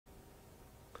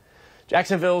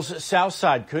Jacksonville's south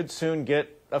side could soon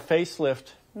get a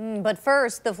facelift. But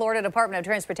first, the Florida Department of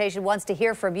Transportation wants to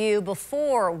hear from you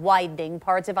before widening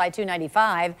parts of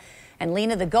I-295. And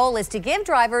Lena, the goal is to give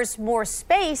drivers more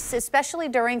space, especially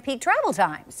during peak travel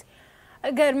times.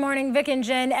 Good morning, Vic and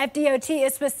Jen. FDOT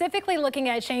is specifically looking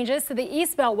at changes to the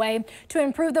East Beltway to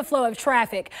improve the flow of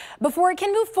traffic. Before it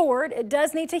can move forward, it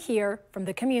does need to hear from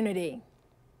the community.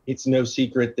 It's no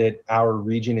secret that our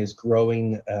region is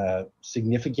growing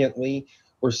significantly.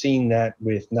 We're seeing that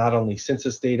with not only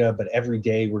census data, but every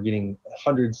day we're getting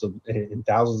hundreds of and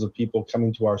thousands of people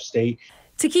coming to our state.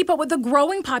 To keep up with the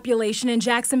growing population in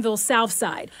Jacksonville's south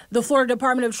side, the Florida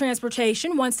Department of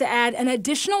Transportation wants to add an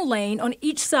additional lane on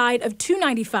each side of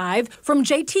 295 from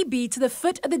JTB to the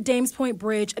foot of the Dames Point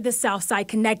Bridge at the South Side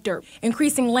Connector,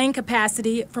 increasing lane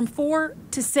capacity from 4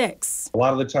 to 6. A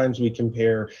lot of the times we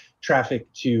compare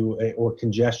traffic to or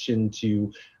congestion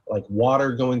to like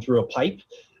water going through a pipe.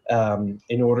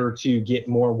 In order to get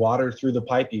more water through the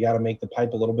pipe, you got to make the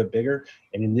pipe a little bit bigger.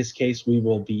 And in this case, we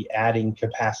will be adding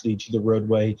capacity to the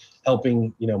roadway,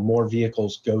 helping more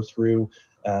vehicles go through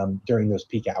during those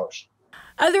peak hours.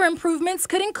 Other improvements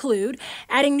could include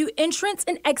adding new entrance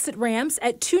and exit ramps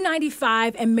at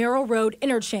 295 and Merrill Road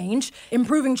interchange,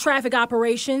 improving traffic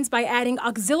operations by adding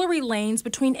auxiliary lanes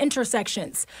between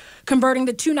intersections, converting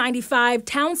the 295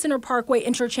 Town Center Parkway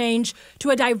interchange to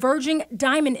a diverging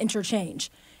diamond interchange,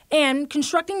 and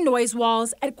constructing noise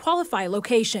walls at qualified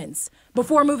locations.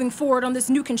 Before moving forward on this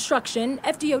new construction,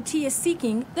 FDOT is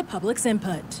seeking the public's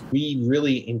input. We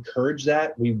really encourage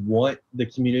that. We want the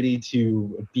community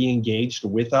to be engaged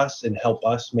with us and help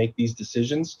us make these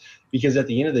decisions, because at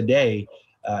the end of the day,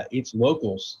 it's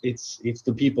locals, it's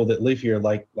the people that live here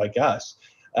like us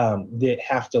that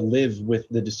have to live with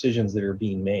the decisions that are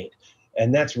being made.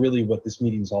 And that's really what this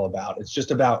meeting is all about. It's just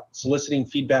about soliciting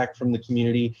feedback from the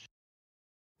community.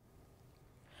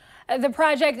 The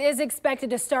project is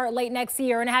expected to start late next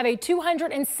year and have a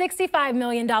 $265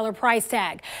 million price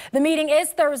tag. The meeting is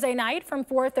Thursday night from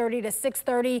 4:30 to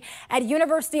 6:30 at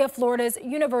University of Florida's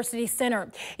University Center.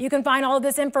 You can find all of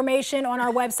this information on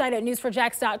our website at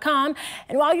news4jax.com.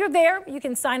 And while you're there, you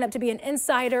can sign up to be an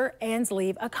insider and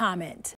leave a comment.